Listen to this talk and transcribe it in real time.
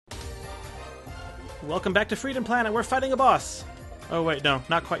Welcome back to Freedom Planet. We're fighting a boss. Oh wait, no,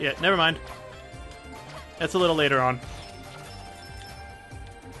 not quite yet. Never mind. It's a little later on.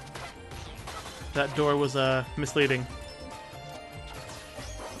 That door was misleading.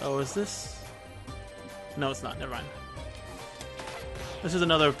 Oh, is this? No, it's not. Never mind. This is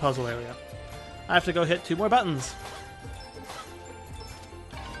another puzzle area. I have to go hit 2 more buttons.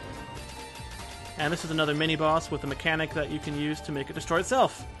 And this is another mini-boss with a mechanic that you can use to make it destroy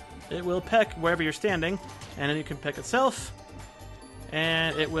itself. It will peck wherever you're standing, and then you can peck itself,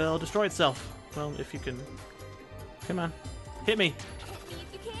 and it will destroy itself. Well, if you can... Come on. Hit me.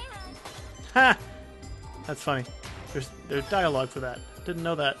 Ha! That's funny. There's dialogue for that. Didn't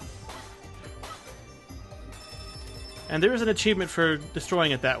know that. And there is an achievement for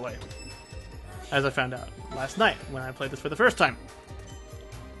destroying it that way, as I found out last night when I played this for the first time.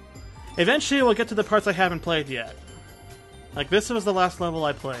 Eventually we'll get to the parts I haven't played yet. Like, this was the last level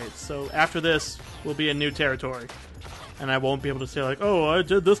I played, so after this will be a new territory. And I won't be able to say, like, oh, I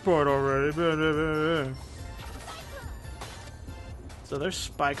did this part already. So there's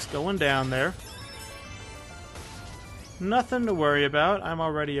spikes going down there. Nothing to worry about. I'm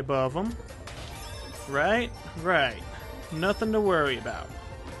already above them. Right? Right. Nothing to worry about.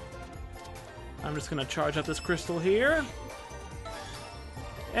 I'm just going to charge up this crystal here.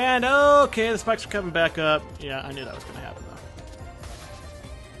 And, okay, the spikes are coming back up. Yeah, I knew that was going to happen, though.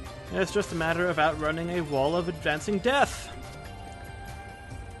 It's just a matter of outrunning a wall of advancing death.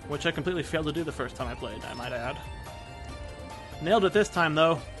 Which I completely failed to do the first time I played, I might add. Nailed it this time,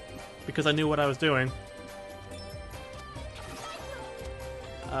 though, because I knew what I was doing.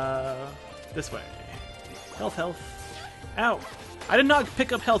 This way. Health, health. Ow! I did not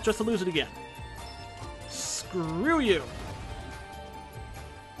pick up health just to lose it again. Screw you!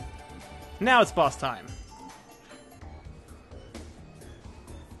 Now it's boss time.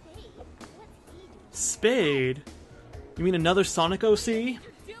 Spade? You mean another Sonic OC?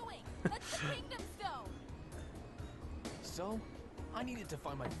 So, I needed to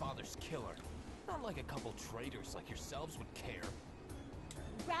find my father's killer. Not like a couple traitors like yourselves would care.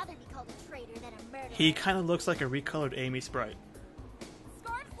 I'd rather be called a traitor than a murderer. He kind of looks like a recolored Amy sprite.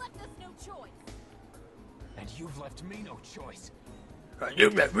 Scar's left us no choice. And you've left me no choice.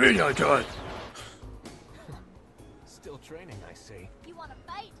 You've left me no choice. Still training, I see. You want to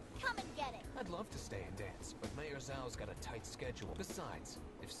fight? Come and get it. I'd love to stay and dance, but Mayor Zhao's got a tight schedule. Besides,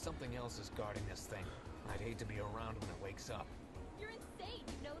 if something else is guarding this thing, I'd hate to be around when it wakes up. You're insane,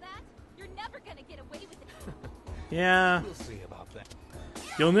 you know that? You're never gonna get away with it. Yeah. We'll see about that.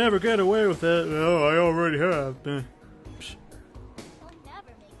 You'll never get away with it. Oh, I already have. We'll never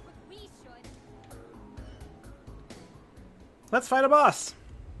make what we should. Let's fight a boss.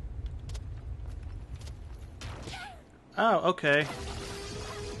 Oh, okay.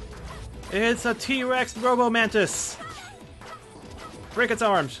 It's a T-Rex Robo-Mantis. Break its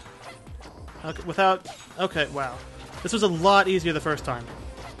arms. Okay, without... Okay, wow. This was a lot easier the first time.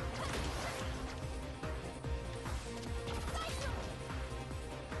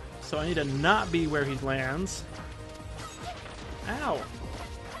 So I need to not be where he lands. Ow.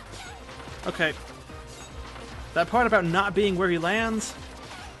 Okay. That part about not being where he lands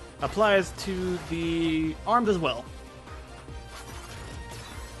applies to the arms as well.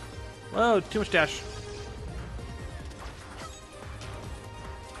 Whoa, too much dash.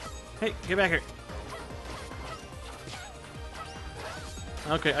 Hey, get back here.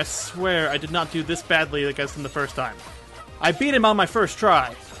 Okay, I swear I did not do this badly against him the first time. I beat him on my first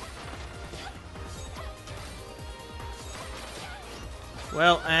try.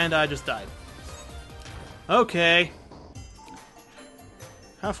 Well, and I just died. Okay.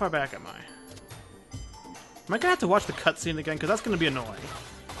 How far back am I? Am I gonna have to watch the cutscene again? Because that's gonna be annoying.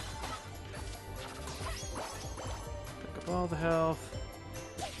 Pick up all the health.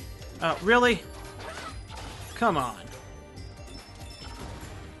 Oh, really? Come on.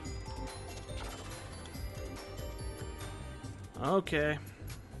 Okay.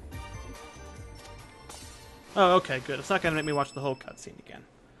 Oh, okay, good. It's not gonna make me watch the whole cutscene again.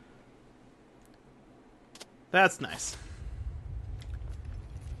 That's nice.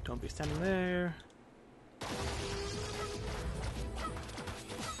 Don't be standing there.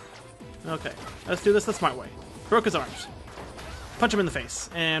 Okay, let's do this the smart way. Broke his arms. Punch him in the face,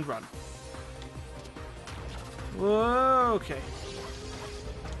 and run. Whoa, okay.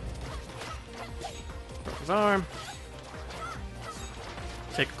 Broke his arm.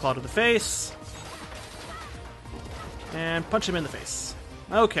 Take a claw to the face. And punch him in the face.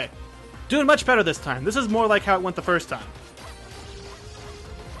 Okay. Doing much better this time. This is more like how it went the first time.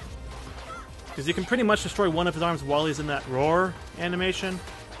 Because you can pretty much destroy one of his arms while he's in that roar animation.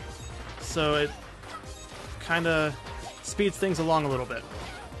 So kind of speeds things along a little bit.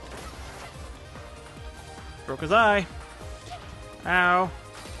 Broke his eye. Ow.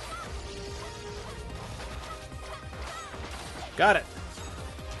 Got it.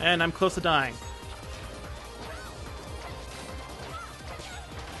 And I'm close to dying.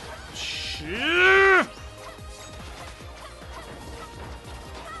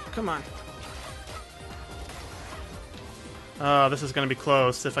 Come on. Oh, this is going to be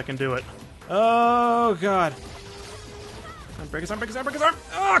close if I can do it. Oh, God. Break his arm, break his arm, break his arm.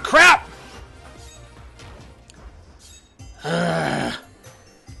 Oh, crap!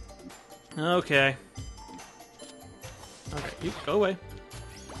 Okay. Okay, you go away.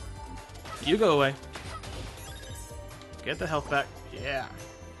 You go away. Get the health back. Yeah.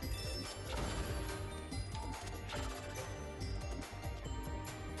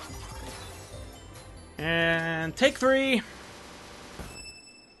 And take 3.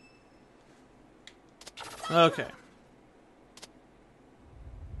 Okay.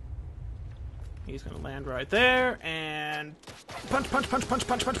 He's gonna land right there, and punch, punch, punch, punch,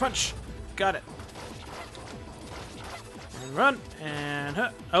 punch, punch, punch. Got it. And run,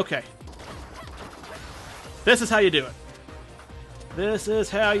 and okay. This is how you do it. This is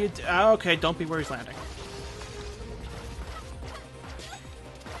how you do. Okay, don't be where he's landing.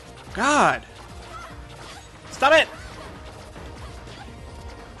 God. Stop it!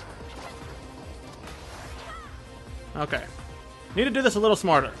 Okay. Need to do this a little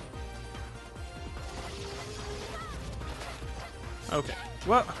smarter. Okay.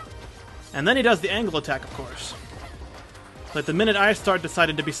 Well, and then he does the angle attack, of course. Like the minute I start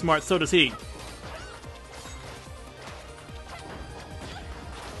deciding to be smart, so does he.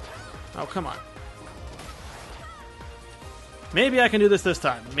 Oh, come on. Maybe I can do this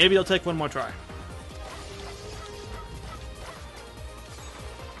time. Maybe it'll take one more try.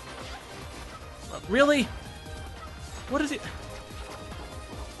 Really? What is it?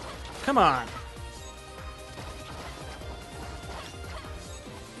 Come on.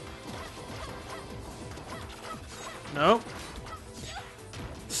 Nope.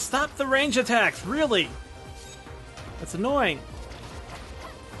 Stop the range attacks, really? That's annoying.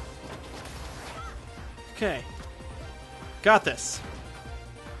 Okay. Got this.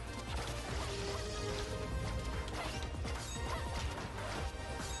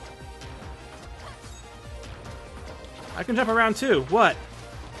 I can jump around too. What?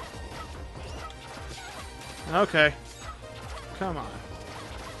 Okay. Come on.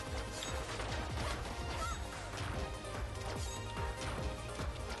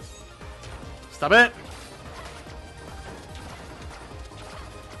 Stop it!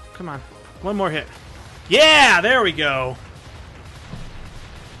 Come on. One more hit. Yeah! There we go!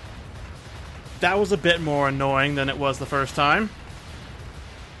 That was a bit more annoying than it was the first time.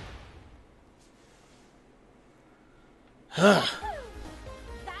 That's how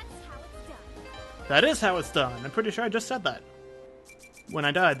it's done. That is how it's done. I'm pretty sure I just said that. When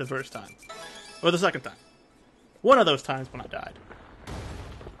I died the first time. Or the second time. One of those times when I died.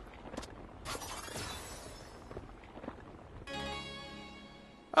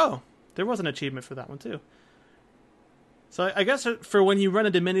 Oh, there was an achievement for that one too. So I guess for when you run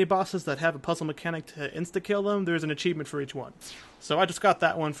into mini-bosses that have a puzzle mechanic to insta-kill them, there's an achievement for each one. So I just got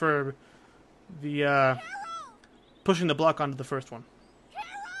that one for the pushing the block onto the first one. Carol!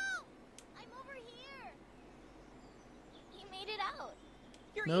 I'm over here. You made it out.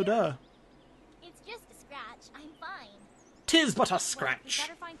 You're No here. duh. It's just a scratch. I'm fine. 'Tis but a Well, scratch. you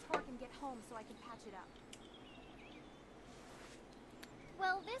better find Torque and get home so I can patch it up.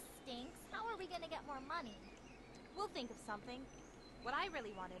 Well, this stinks. How are we gonna get more money? We'll think of something. What I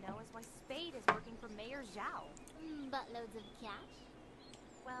really want to know is why Spade is working for Mayor Zhao. Buttloads of cash.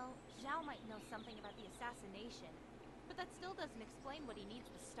 Well, Zhao might know something about the assassination, but that still doesn't explain what he needs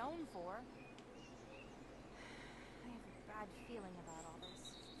the stone for. I have a bad feeling about all this.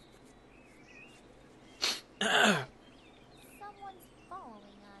 Someone's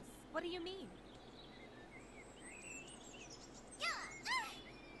following us. What do you mean?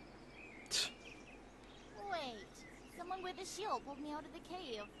 Wait, someone with a shield pulled me out of the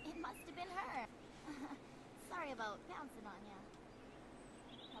cave. It must have been her. Sorry about bouncing on ya.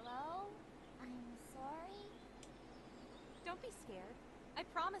 Hello? I'm sorry? Don't be scared. I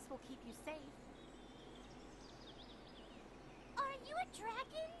promise we'll keep you safe. Are you a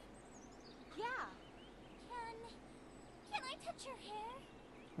dragon? Yeah. Can I touch your hair?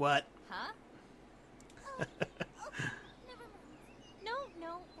 What? Huh? Oh, never mind.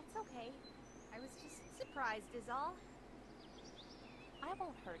 No, it's okay. I was just surprised is all. I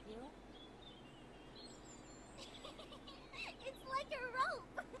won't hurt you. It's like a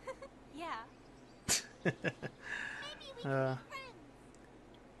rope. Yeah. Maybe we can Uh, be friends.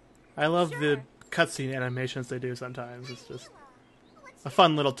 I love the Sure. cutscene animations they do sometimes. It's just Mila, what's a your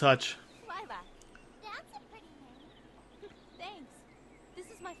fun little touch. Lilac. That's a pretty name. Thanks. This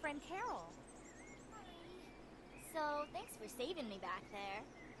is my friend Carol. Hi. So, thanks for saving me back there.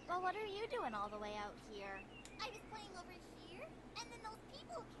 Well, what are you doing all the way out here? I was playing over here, and then those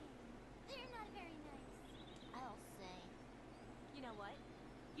people came. They're not very nice. I'll say. You know what?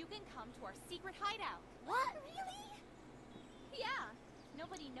 You can come to our secret hideout. What? Really? Yeah.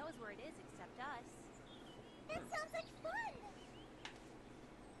 Nobody knows where it is except us. That sounds like fun.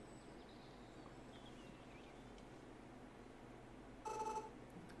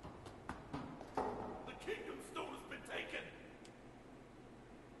 The Kingdom Stone has been taken!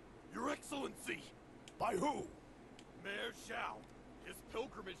 Your Excellency! By who? Mayor Zhao. His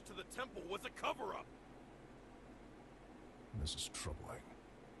pilgrimage to the temple was a cover-up. This is troubling.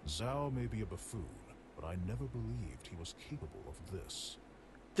 Zhao may be a buffoon, but I never believed he was capable of this.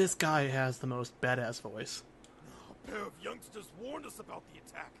 This guy has the most badass voice. A pair of youngsters warned us about the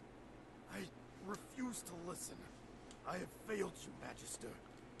attack. I refuse to listen. I have failed you, Magister.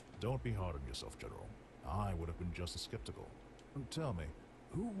 Don't be hard on yourself, General. I would have been just as skeptical. Tell me,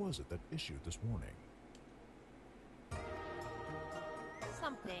 who was it that issued this warning?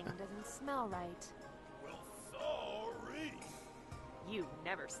 Something doesn't smell right. Well, sorry. You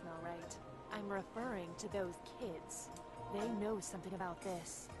never smell right. I'm referring to those kids. They know something about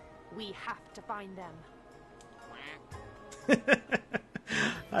this. We have to find them.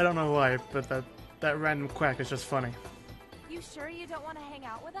 I don't know why, but that random quack is just funny. You sure you don't want to hang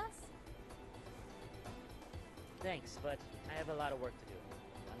out with us? Thanks, but I have a lot of work to do.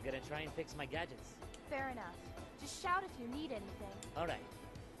 I'm gonna try and fix my gadgets. Fair enough. Just shout if you need anything. Alright,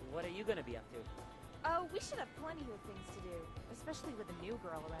 what are you gonna be up to? Oh, we should have plenty of things to do, especially with a new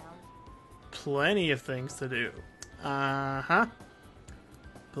girl around. Plenty of things to do. Uh-huh.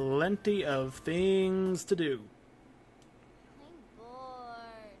 Plenty of things to do. I'm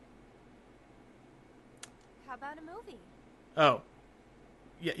bored. How about a movie? Oh.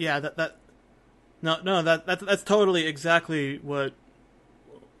 Yeah, that's totally exactly what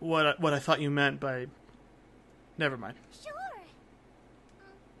I thought you meant by... Never mind. Sure.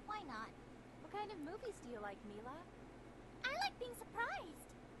 Why not? What kind of movies do you like, Mila? I like being surprised.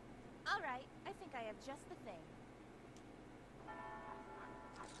 All right, I think I have just the thing.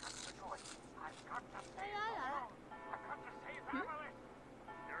 How come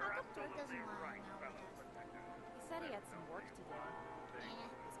George doesn't want to hang out with us? He said he had some work to do.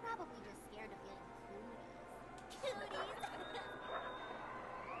 He's probably just scared of getting cooties. Cooties?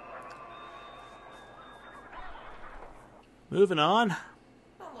 Moving on.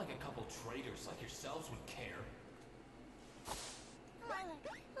 Not like a couple traitors like yourselves would care.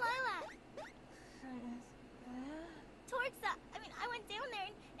 Lilac! Torque's I went down there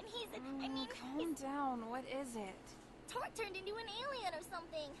and he's, Calm down. What is it? Torque turned into an alien or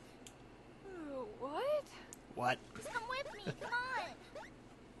something. What? What? Just come with me, come on.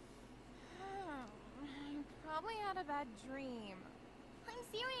 You probably had a bad dream. I'm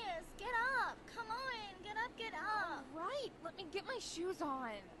serious, get up. Come on, get up. Right. Let me get my shoes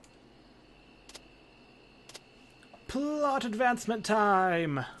on. Plot advancement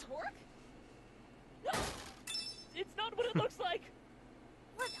time! Torque? No! It's not what it looks like!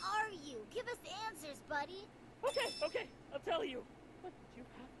 What are you? Give us answers, buddy. Okay, I'll tell you. But you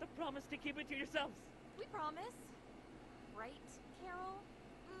have to promise to keep it to yourselves. We promise. Right, Carol?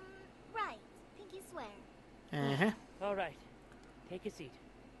 Right. Pinky swear. Uh-huh. Alright, take a seat.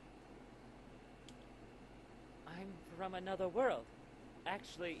 I'm from another world.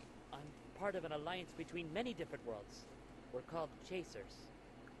 Actually, I'm part of an alliance between many different worlds. We're called Chasers.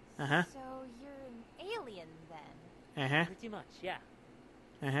 Uh-huh. So you're an alien then? Uh-huh. Pretty much, yeah.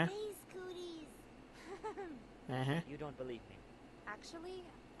 Uh-huh. Hey, Scooties. Uh-huh. You don't believe me. Actually,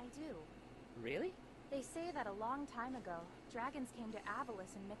 I do. Really? They say that a long time ago, dragons came to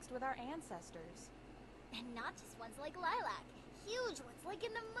Avalis and mixed with our ancestors. And not just ones like Lilac. Huge ones like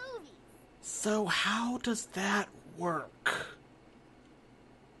in the movies. So how does that work?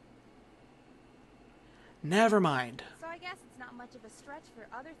 Never mind. So I guess it's not much of a stretch for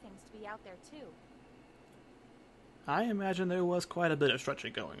other things to be out there too. I imagine there was quite a bit of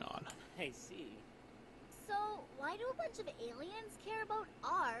stretching going on. Hey, see. So, why do a bunch of aliens care about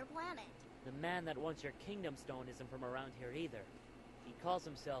our planet? The man that wants your kingdom stone isn't from around here either. He calls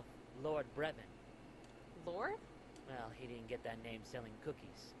himself Lord Brevin. Lord? Well, he didn't get that name selling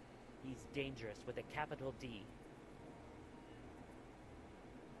cookies. He's dangerous with a capital D.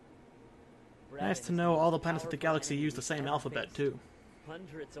 Nice Brevin to is know most all the planets of the powerful galaxy enemy use the we've same ever alphabet, faced. too.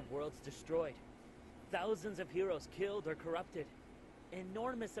 Hundreds of worlds destroyed. Thousands of heroes killed or corrupted.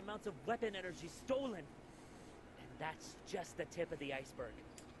 Enormous amounts of weapon energy stolen. And that's just the tip of the iceberg.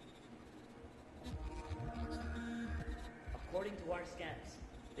 According to our scans,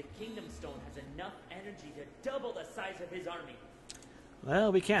 the Kingdom Stone has enough energy to double the size of his army.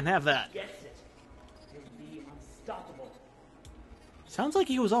 Well, we can't have that. Gets it. He'll be unstoppable. Sounds like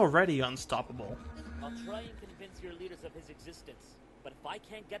he was already unstoppable. I'll try and convince your leaders of his existence, but if I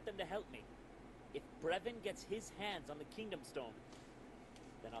can't get them to help me, if Brevin gets his hands on the Kingdom Stone,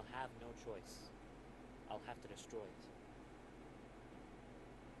 then I'll have no choice. I'll have to destroy it.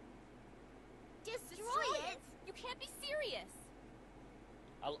 Destroy it? You can't be serious!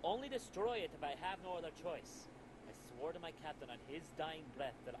 I'll only destroy it if I have no other choice. I swore to my captain on his dying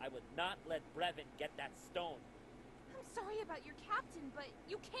breath that I would not let Brevin get that stone. I'm sorry about your captain, but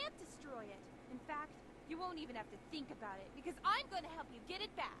you can't destroy it. In fact, you won't even have to think about it, because I'm going to help you get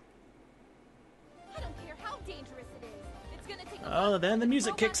it back. I don't care how dangerous it is. It's going to take Oh, then the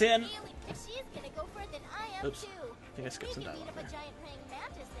music kicks in. If she's gonna go for it, then I am Oops. too. I think I skipped some We can beat dialogue up a there. giant praying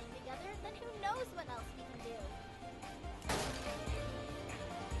mantis thing together, then who knows what else we can do.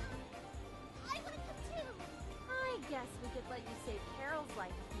 I wanna come too. I guess we could let you save Carol's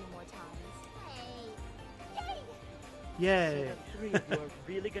life a few more times. Hey. Yay! Yay. So the three of you are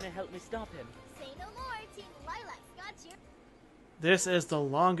really gonna help me stop him? Say no more, Team Lilac's got you. This is the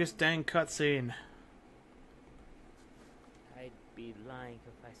longest dang cutscene. I'd be lying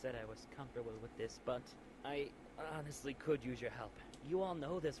if I said I was comfortable with this, but I honestly could use your help. You all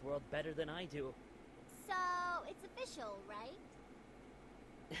know this world better than I do. So, it's official,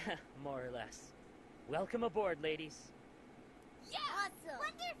 right? More or less. Welcome aboard, ladies. Yeah! Awesome!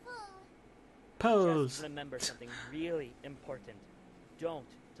 Wonderful! Pose. Just remember something really important. Don't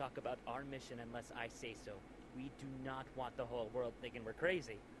talk about our mission unless I say so. We do not want the whole world thinking we're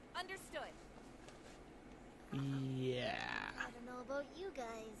crazy. Understood. Yeah. I don't know about you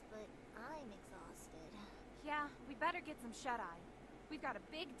guys, but I'm exhausted. Yeah, we better get some shut-eye. We've got a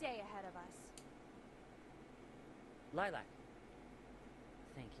big day ahead of us. Lilac.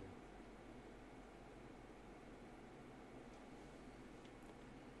 Thank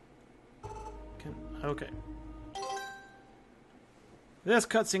you. Okay. This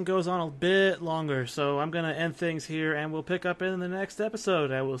cutscene goes on a bit longer, so I'm going to end things here, and we'll pick up in the next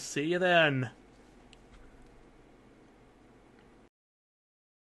episode. I will see you then.